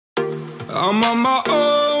I'm on my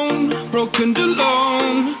own, broken and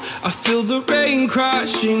alone. I feel the rain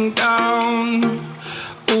crashing down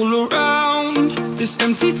all around this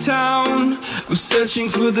empty town. I'm searching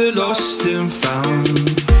for the lost and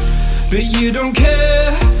found, but you don't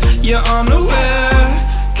care, you're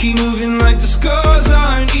unaware. Keep moving like the scars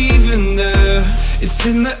aren't even there. It's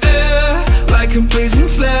in the air like a blazing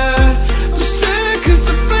flare. Don't stare cause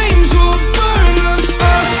the flames will burn us.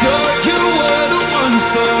 I thought you were the one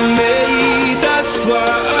for me, that's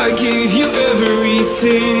why I gave you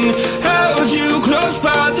everything. Held you close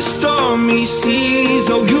by the stormy seas.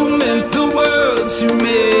 Oh, you meant the world to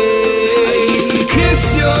me. I used to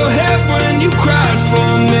kiss your head when you cried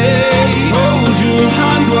for me, hold your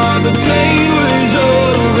hand while the pain was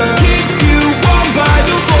over, keep you warm by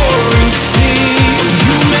the roaring sea.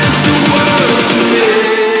 You meant the world to me.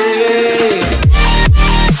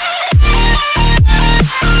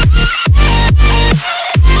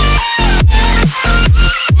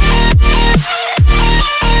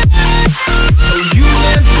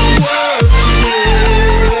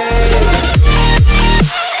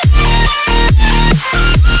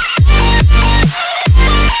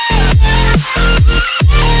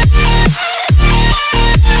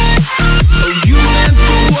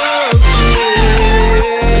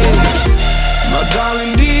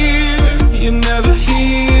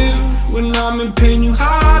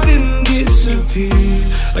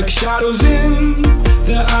 Like shadows in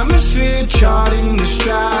the atmosphere, charting the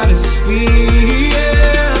stratosphere.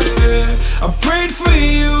 Yeah. I prayed for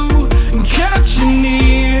you and kept you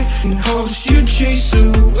near, in hopes you'd chase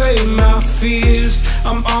away my fears.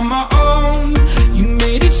 I'm on my own, you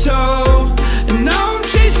made it so, and now I'm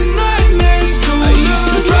chasing nightmares through. I used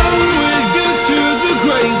to run with you through the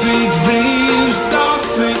great big leaves,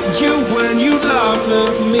 laugh at you when you laugh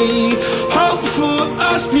at me. Hope for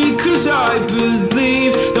us because I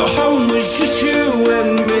believe the home was just you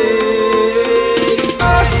and me.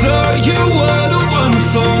 I thought you were the one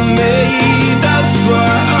for me, that's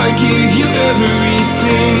why I gave you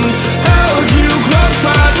everything. Held you close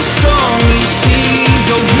by the stormy seas.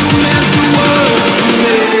 Oh, you meant the world to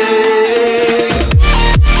me.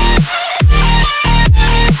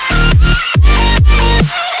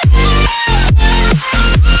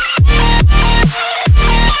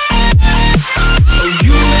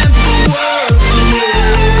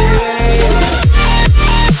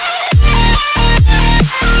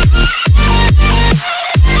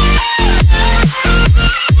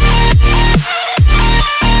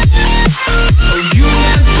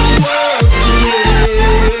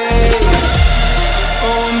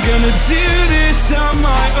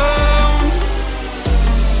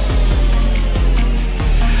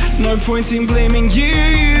 No point in blaming you,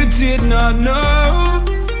 you did not know.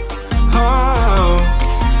 Oh,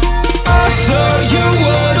 I thought you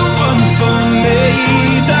were the one for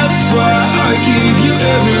me, that's why I gave you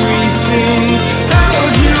everything.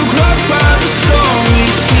 Held you close by the stormy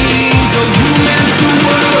seas. Oh, you meant the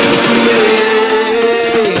world to me.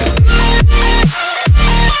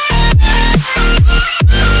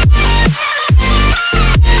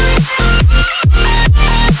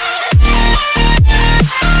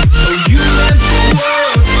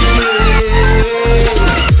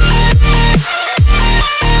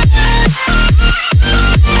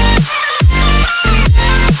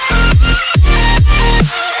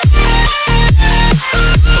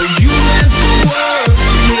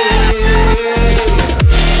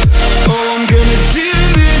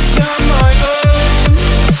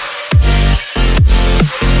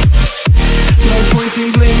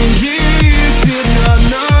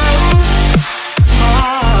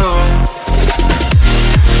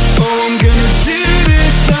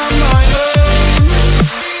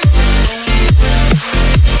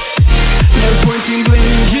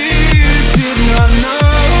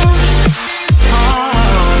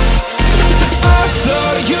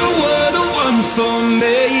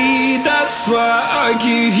 I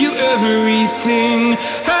gave you everything,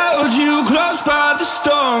 held you close by the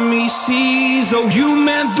stormy seas. Oh, you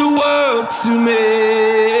meant the world to me.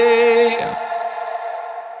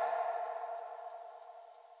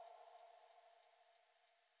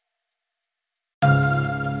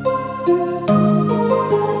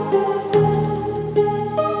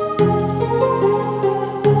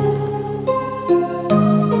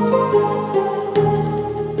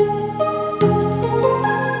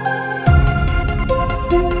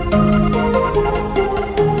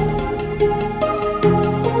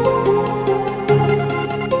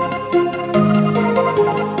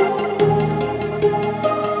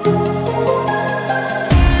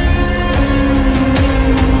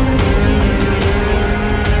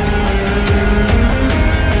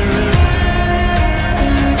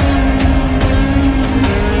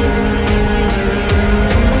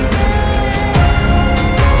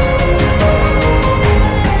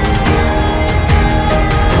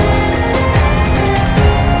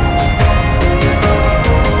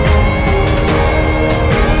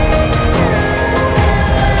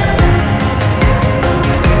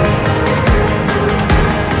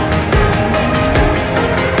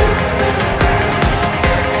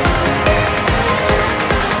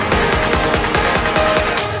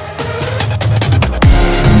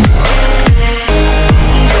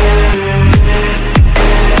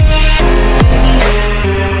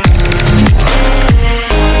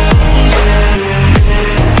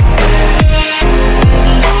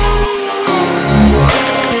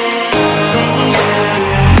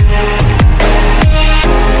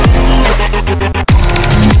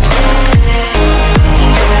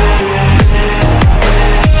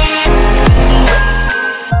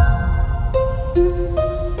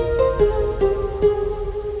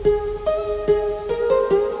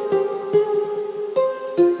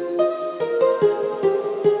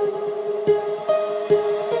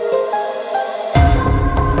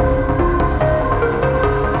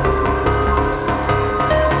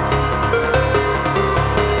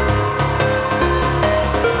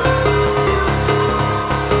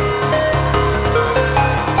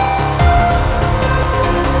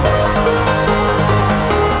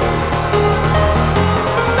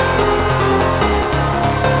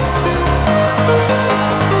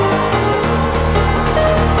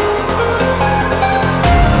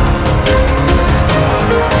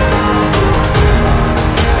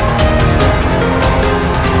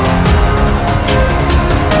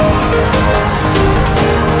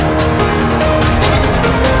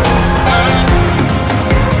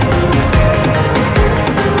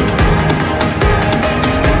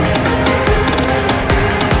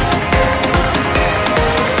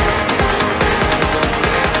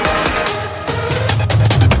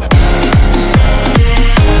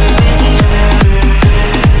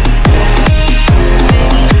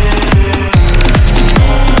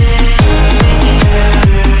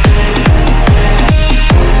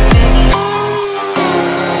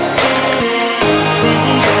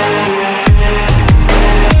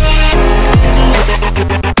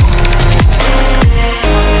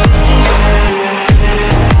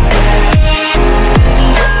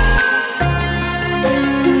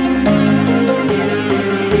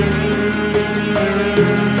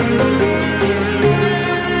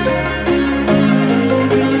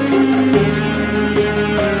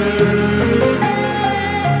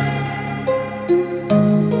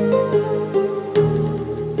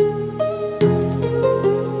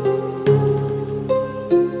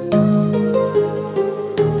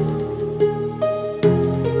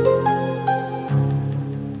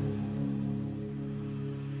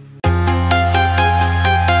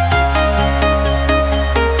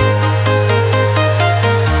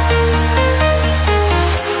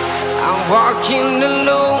 walking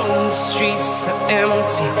alone, the streets are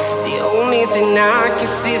empty. The only thing I can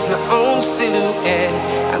see is my own silhouette.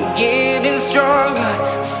 I'm getting stronger,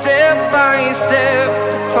 step by step.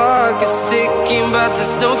 The clock is ticking, but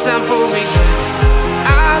there's no time for regrets.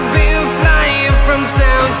 I've been flying from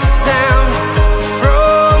town to town,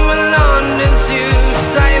 from London to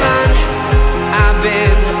Taiwan. I've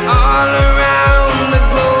been all around the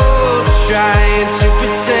globe, trying to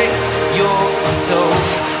protect your soul.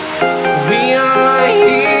 We are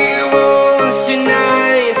heroes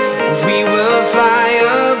tonight. We will fly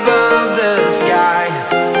above the sky.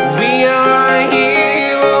 We are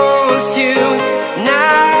heroes tonight.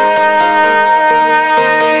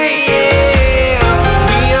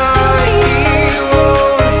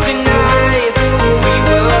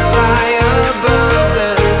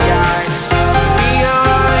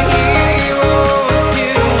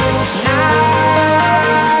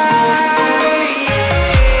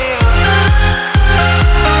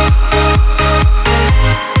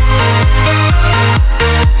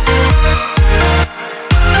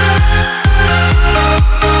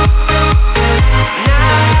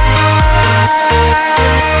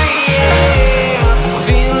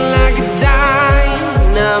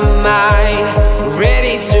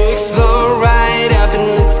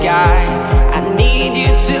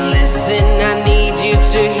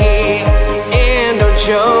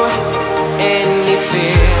 Show any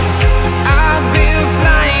fear. I've been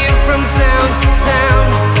flying from town to town,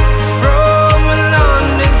 from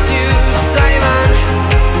London to Taiwan.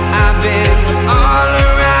 I've been all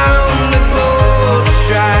around the globe,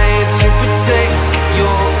 trying to protect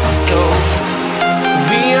your soul.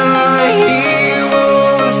 We are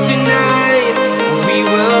heroes tonight. We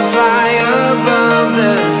will fly above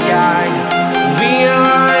the sky. We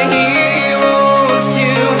are heroes tonight.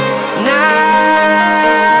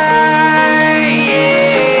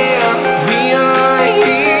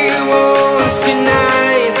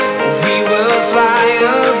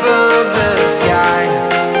 Sky.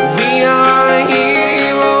 We are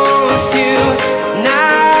heroes tonight.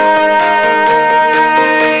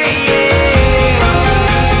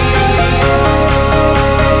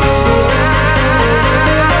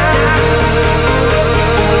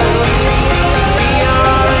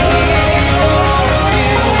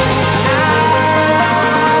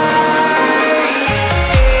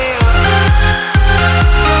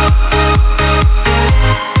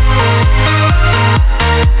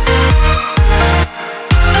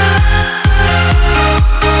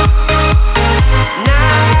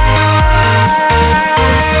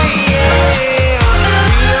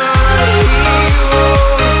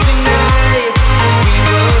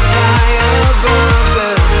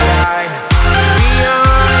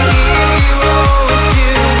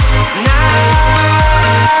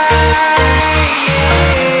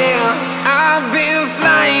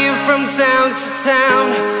 Town to town,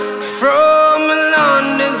 from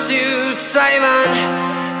London to Taiwan.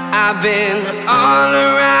 I've been all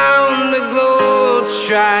around the globe,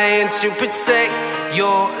 trying to protect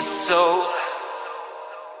your soul.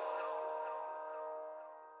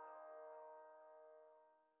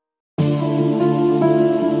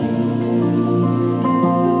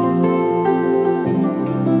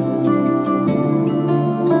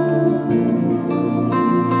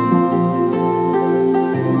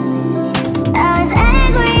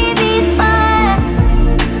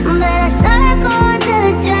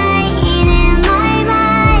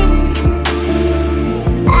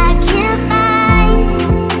 I can't find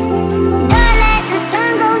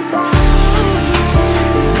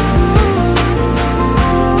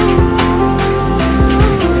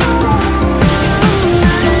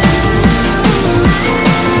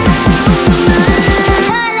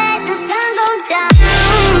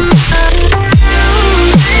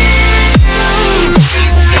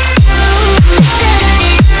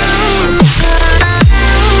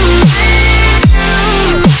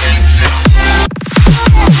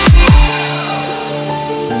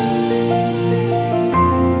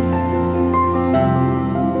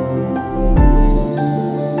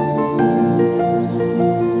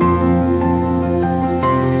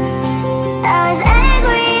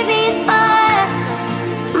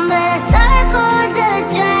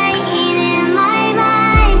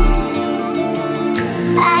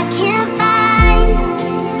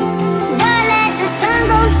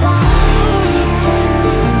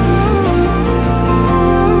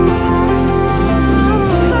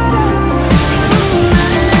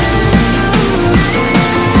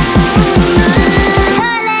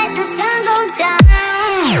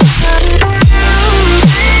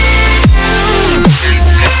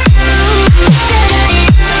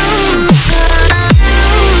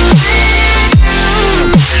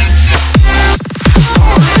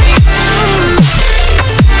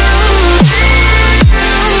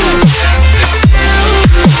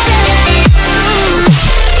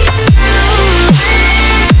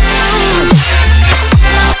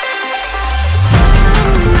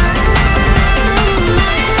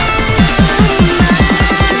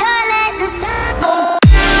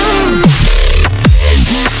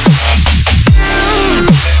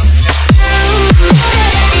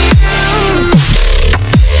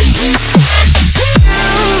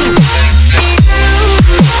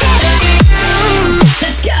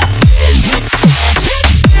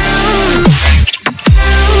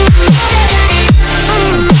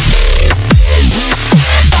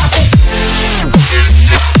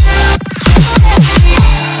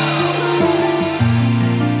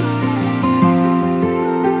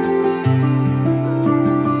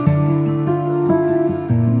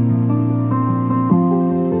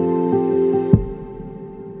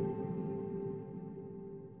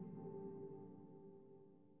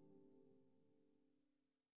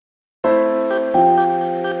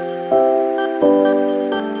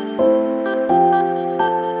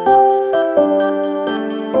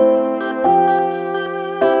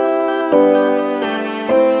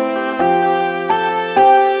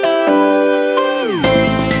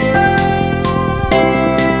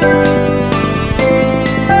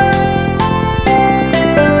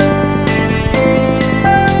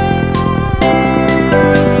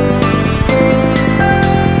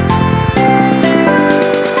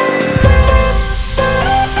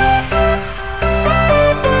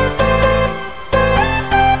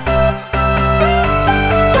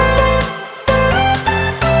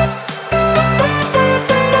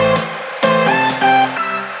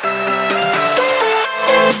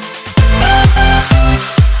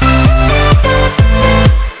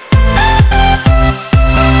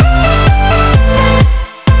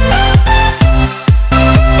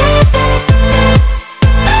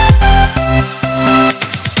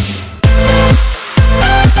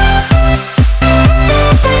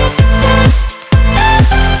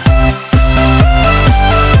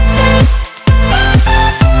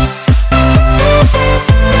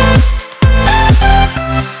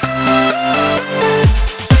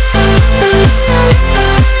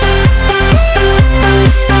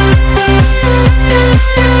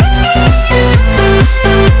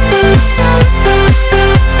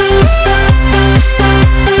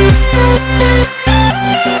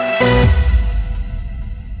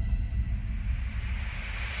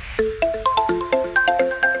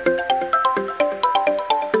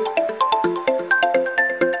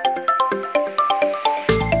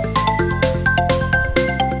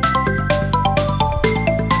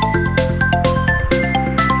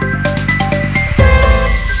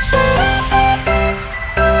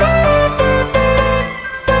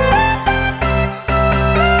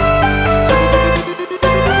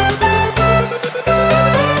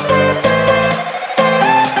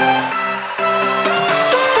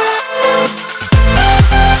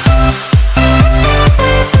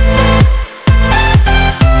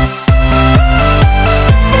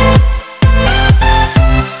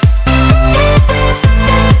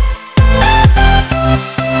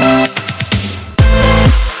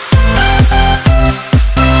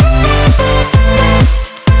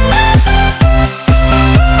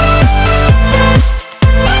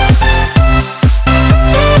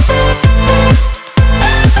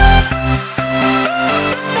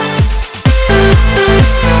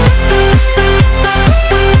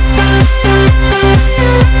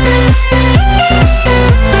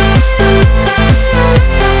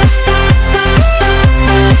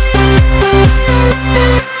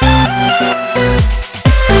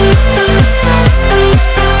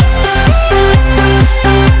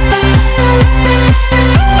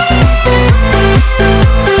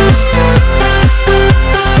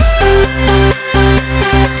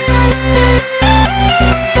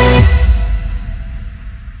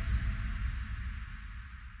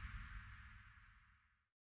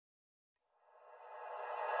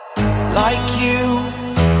like you,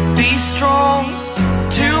 be strong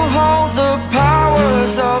to hold the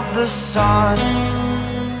powers of the sun.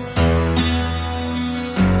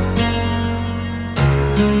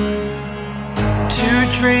 To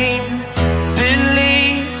dream,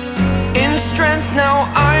 believe in strength.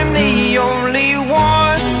 Now I'm the only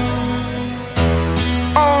one,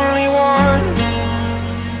 only one.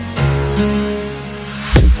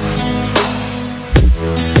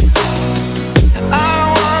 I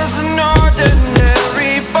was an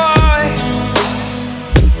ordinary boy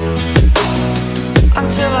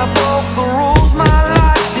until I broke the rules. My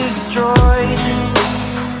life destroyed,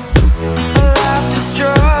 life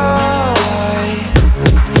destroyed.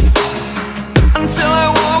 Until I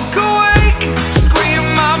walk awake, scream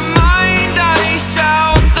my mind, I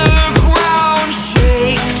shout, the ground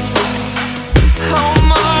shakes. How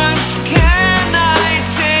much can I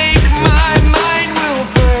take? My mind will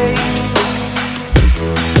break.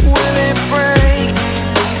 Will it break?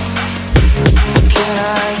 Can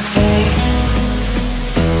I take?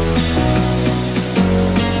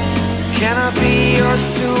 Can I be your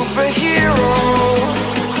superhero?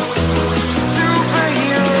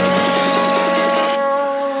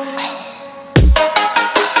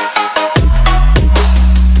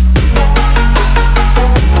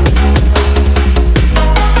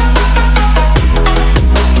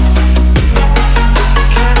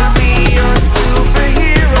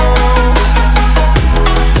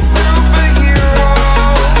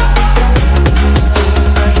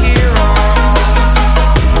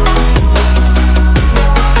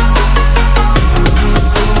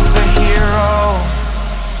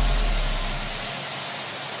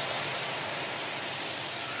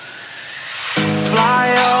 Fly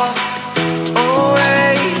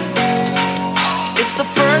away. It's the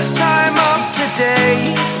first time of today.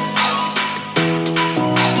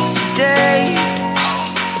 Today.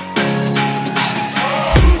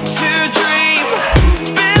 To dream,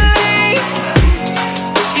 believe.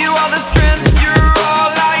 You are the strength, you're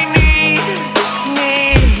all I need.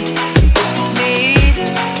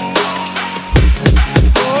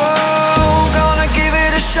 Oh, gonna give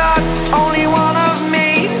it a shot. Only one of me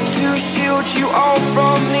to shield you all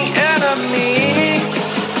from the enemy.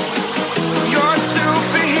 You're a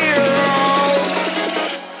superhero.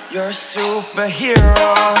 You're a superhero.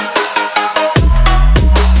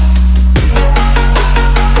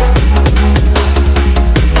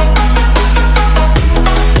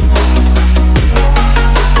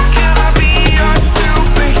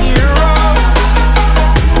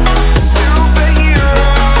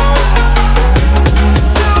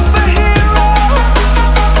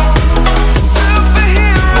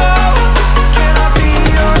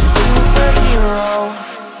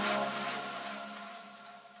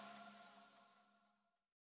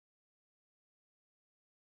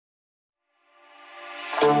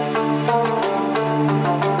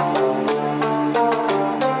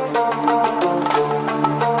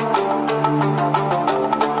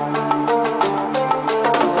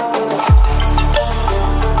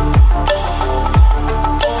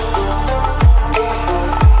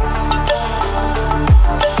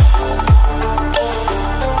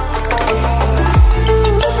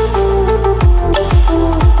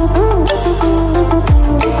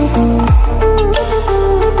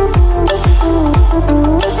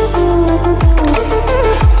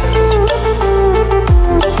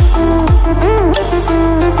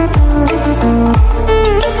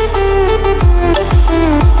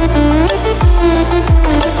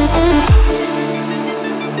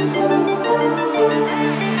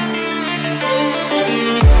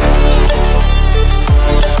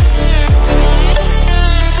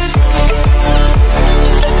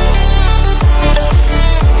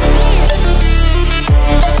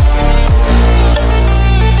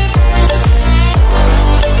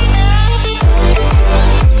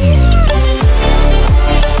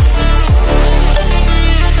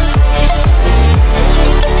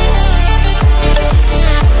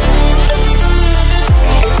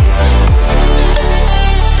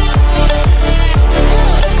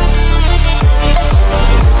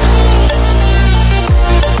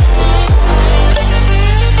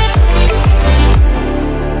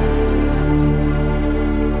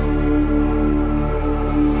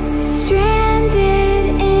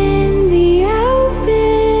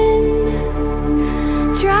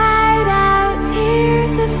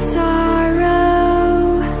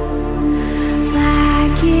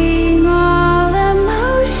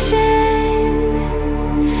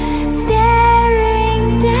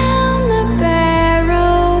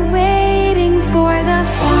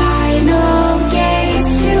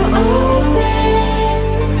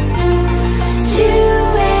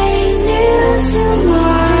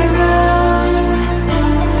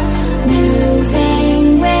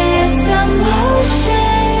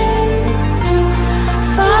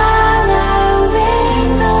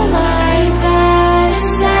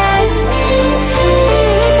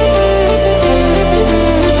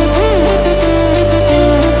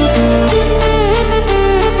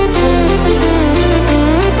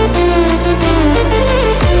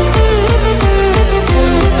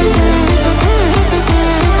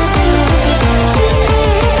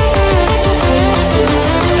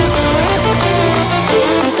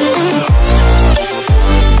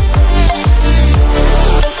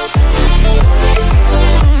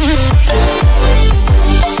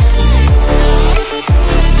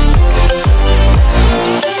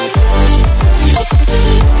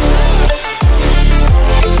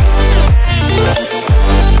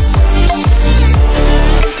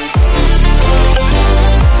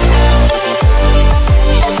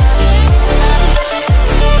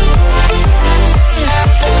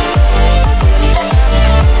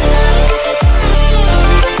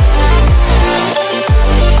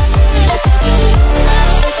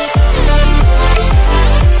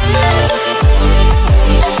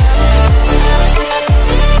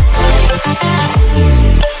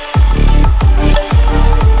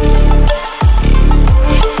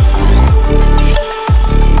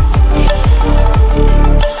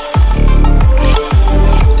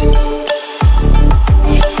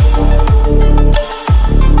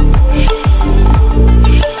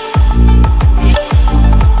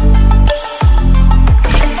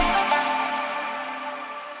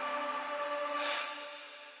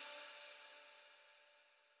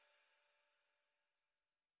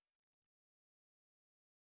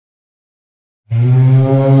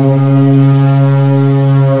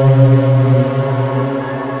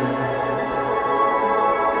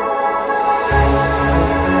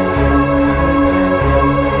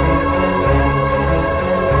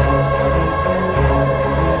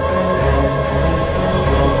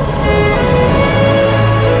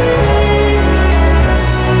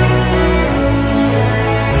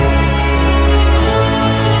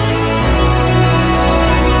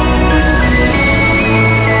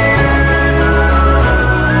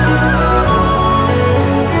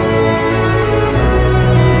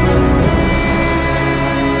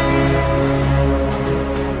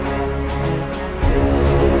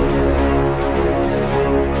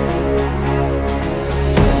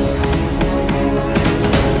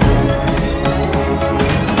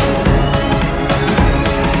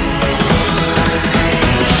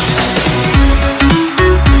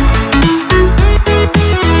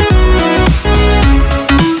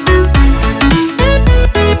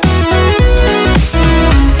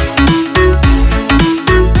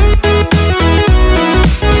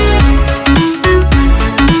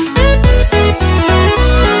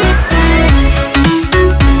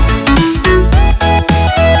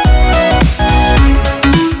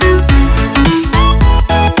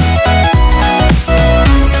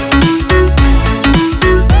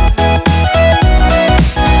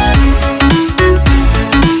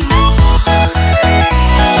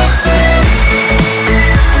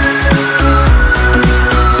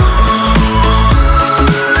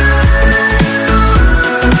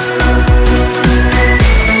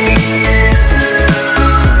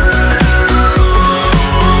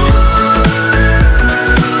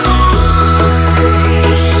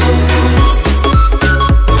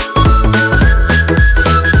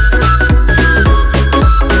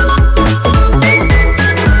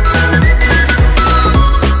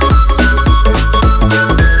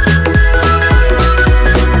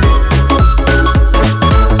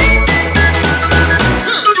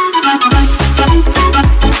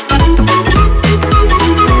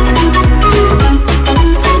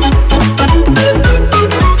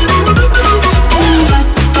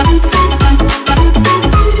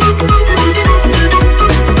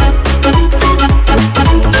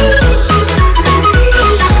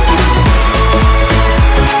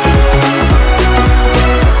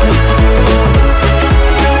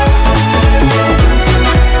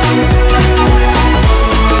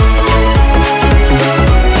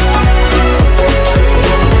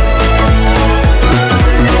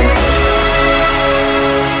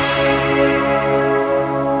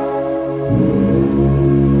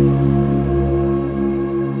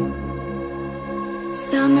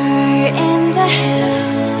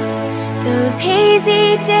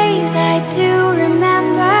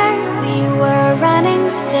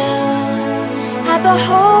 the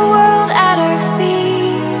whole world at our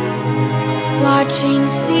feet, watching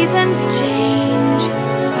seasons change.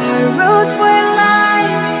 Our roads were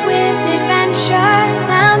lined with adventure,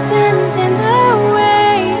 mountains in the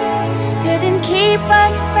way couldn't keep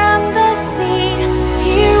us from the sea.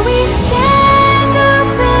 Here we stand,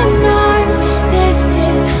 open arms. This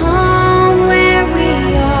is home where we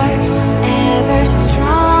are, ever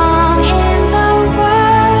strong in the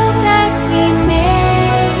world that we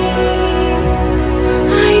made.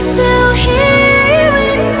 I still hear you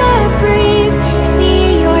in the breeze, see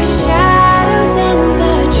your shadows in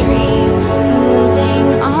the trees, holding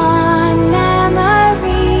on,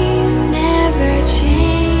 memories never change.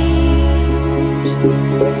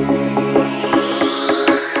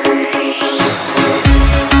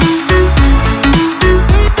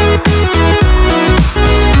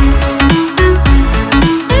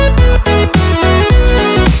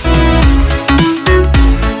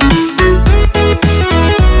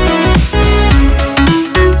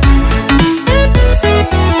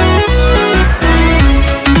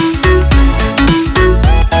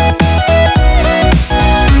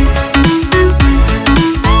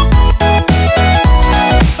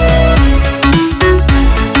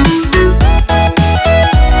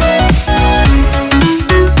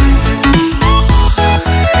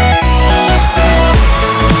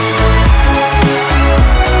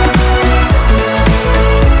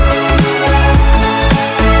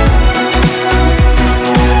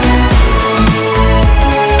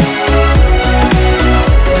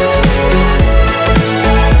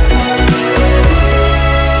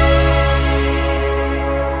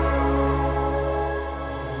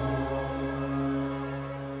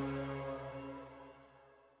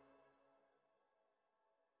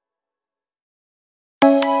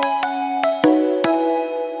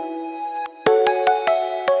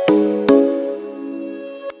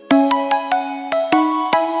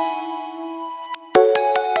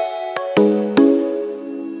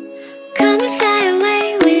 Come and fly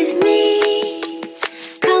away with me.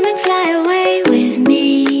 Come and fly away with me.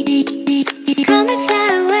 Come and fly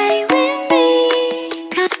away with me.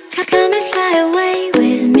 Come and fly away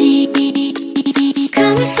with me.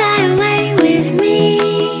 Come and fly away with me.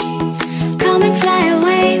 Come and fly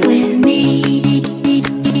away with me.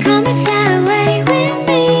 Come and fly away with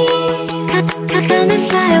me. Come and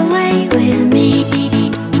fly away with me.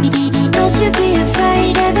 Don't you be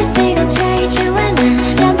afraid, everything will change. You and I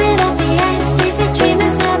jumping off the edge. They say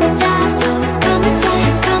dreamers never die, so come and fly,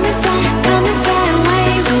 come and fly, come and fly away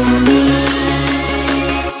with me.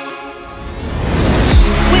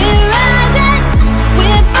 We're rising,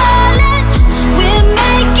 we're falling, we're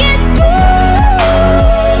making through.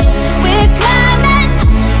 We're climbing,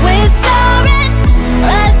 we're soaring,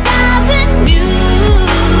 1,000 views.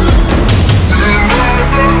 We're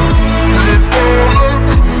rising, we're falling,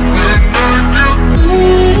 we're making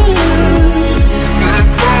through. We're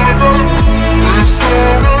climbing, we're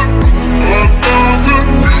soaring, 1,000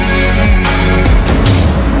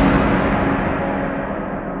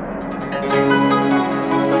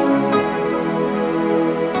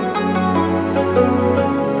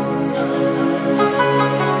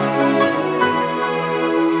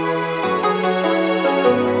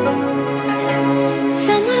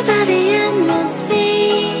 Somewhere by the Emerald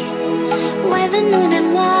Sea, where the moon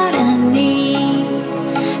and water meet,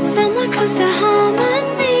 somewhere close to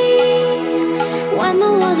harmony, when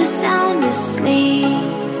the world is sound asleep.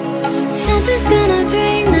 Something's gonna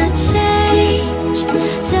bring the change,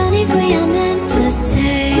 journeys we are meant to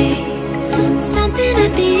take. Something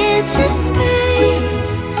at the edge of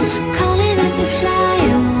space, calling us to fly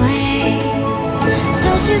away.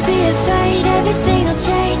 Don't you be afraid, everything will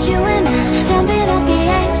change. You and I jumping off the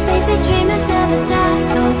edge. They say dreamers never die,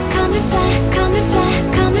 so come and fly, come and fly,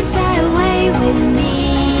 come and fly away with me.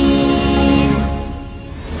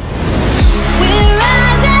 We're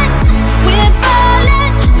rising, we're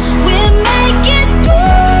falling, we're making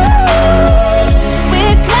through.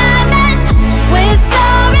 We're climbing, we're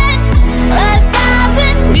soaring,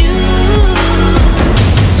 1,000 views.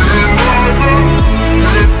 We're rising,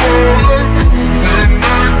 we're falling, we're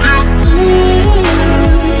making through.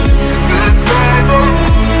 We're climbing,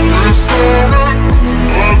 we're soaring,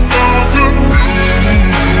 1,000 views.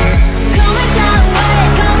 Come and fly away,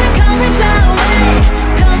 come and fly away,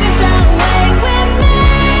 come and fly away with me.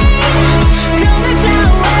 Come and fly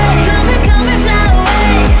away, come and fly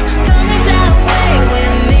away, come and fly away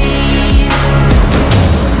with me.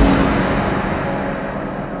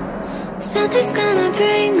 Something's gonna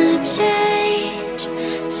bring the change,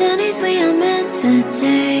 journeys we are meant to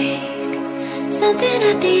take. Something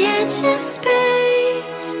at the edge of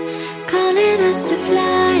space, calling us to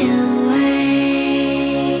fly away.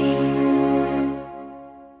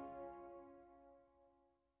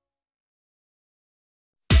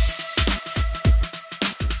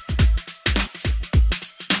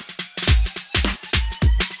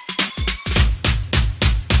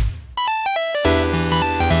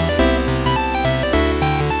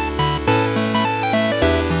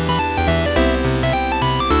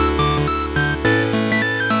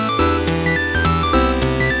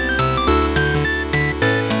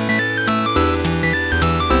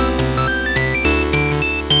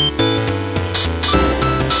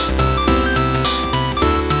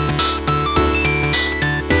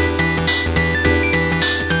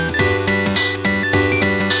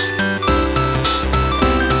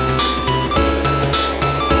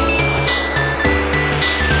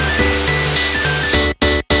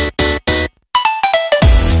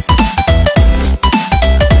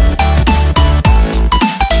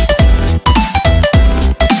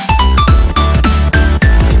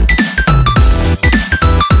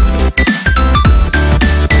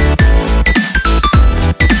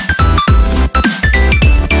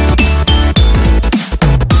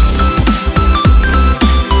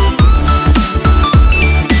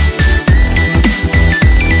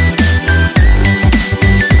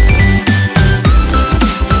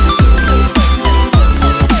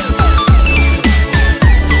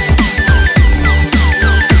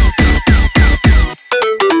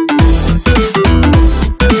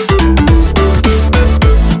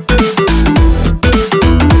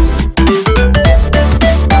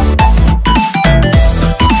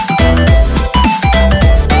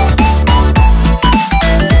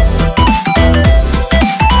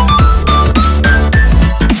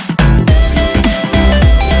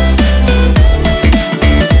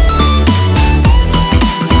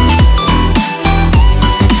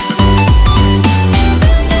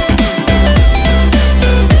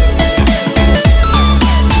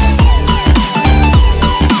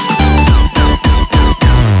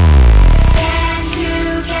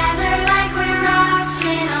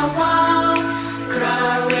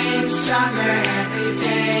 my name.